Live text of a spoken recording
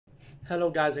Hello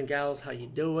guys and gals, how you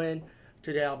doing?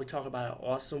 Today I'll be talking about an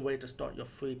awesome way to start your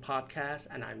free podcast,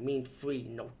 and I mean free,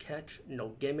 no catch, no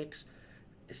gimmicks.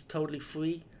 It's totally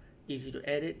free, easy to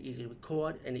edit, easy to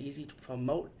record, and easy to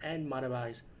promote and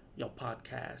monetize your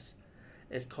podcast.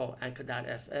 It's called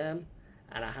Anchor.fm,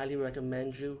 and I highly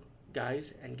recommend you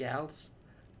guys and gals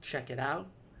check it out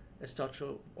and start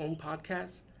your own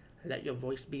podcast and let your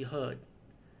voice be heard.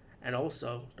 And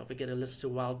also, don't forget to listen to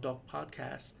Wild Dog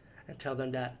Podcast and tell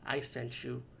them that I sent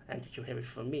you and that you hear it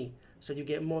from me. So you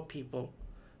get more people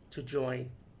to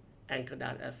join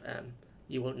Anchor.fm.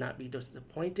 You will not be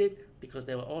disappointed because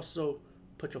they will also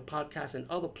put your podcast in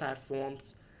other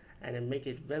platforms and then make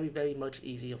it very, very much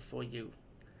easier for you.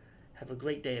 Have a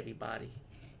great day, everybody.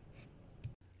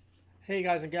 Hey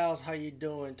guys and gals, how you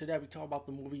doing? Today we talk about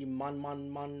the movie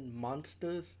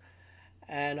Monsters,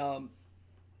 and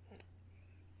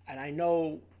I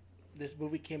know this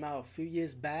movie came out a few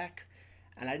years back,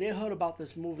 and I did heard about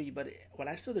this movie, but when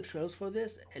I saw the trailers for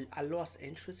this, I lost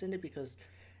interest in it because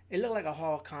it looked like a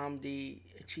horror comedy,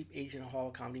 a cheap Asian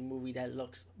horror comedy movie that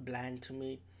looks bland to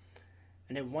me.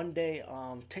 And then one day,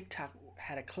 TikTok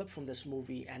had a clip from this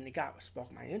movie, and it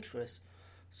sparked my interest.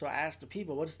 So I asked the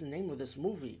people, "What is the name of this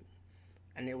movie?"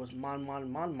 And it was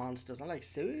Monsters. I'm like,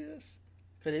 serious?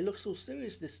 Because it looked so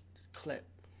serious, this clip,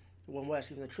 when we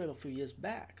actually in the trailer a few years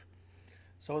back.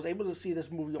 So I was able to see this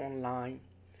movie online,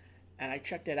 and I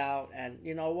checked it out, and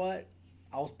you know what?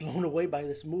 I was blown away by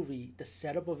this movie. The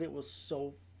setup of it was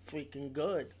so freaking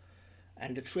good,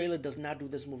 and the trailer does not do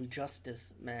this movie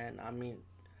justice, man. I mean,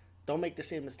 don't make the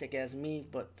same mistake as me,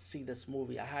 but see this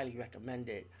movie. I highly recommend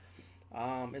it.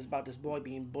 It's about this boy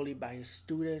being bullied by his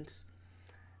students.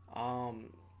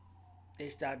 They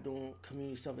start doing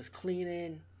community service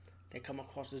cleaning. They come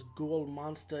across this ghoul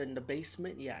monster in the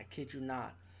basement. Yeah, I kid you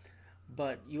not.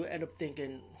 But you end up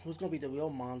thinking, who's going to be the real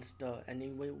monster? And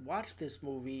then when you watch this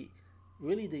movie,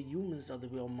 really the humans are the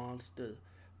real monster.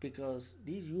 Because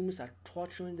these humans are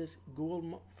torturing this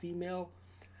ghoul female.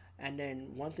 And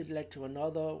then one thing led to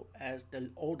another as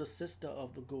the older sister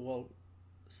of the ghoul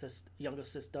younger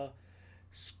sister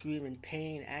screams in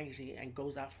pain, anxiety, and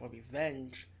goes out for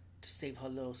revenge to save her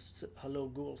little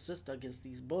ghoul sister against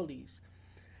these bullies.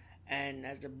 And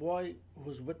as the boy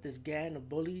who's with this gang of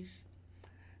bullies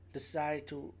decide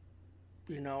to,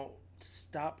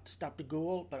 stop the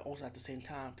ghoul, but also at the same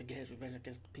time to get his revenge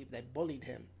against the people that bullied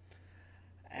him.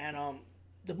 And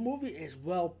the movie is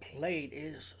well played. It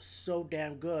is so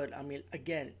damn good. I mean,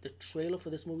 again, the trailer for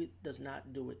this movie does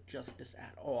not do it justice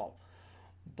at all.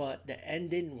 But the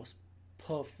ending was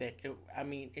perfect.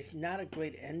 It's not a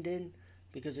great ending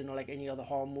because, like any other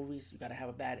horror movies, you gotta have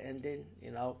a bad ending.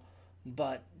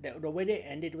 But the way they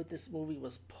ended with this movie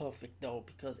was perfect though,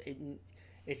 because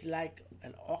it's like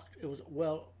it was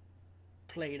well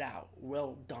played out,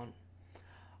 well done.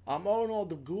 All in all,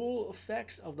 the ghoul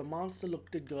effects of the monster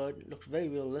looked good. Looks very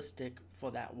realistic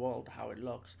for that world, how it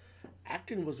looks.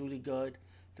 Acting was really good.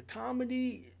 The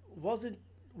comedy wasn't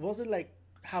like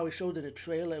how it showed in the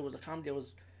trailer. It was a comedy that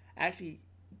was actually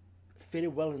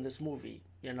fitted well in this movie.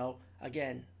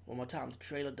 Again, one more time, the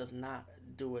trailer does not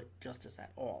do it justice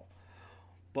at all.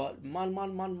 But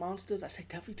Monsters, I say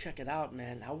definitely check it out,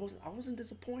 man. I wasn't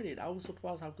disappointed. I was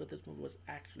surprised how good this movie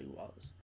actually was.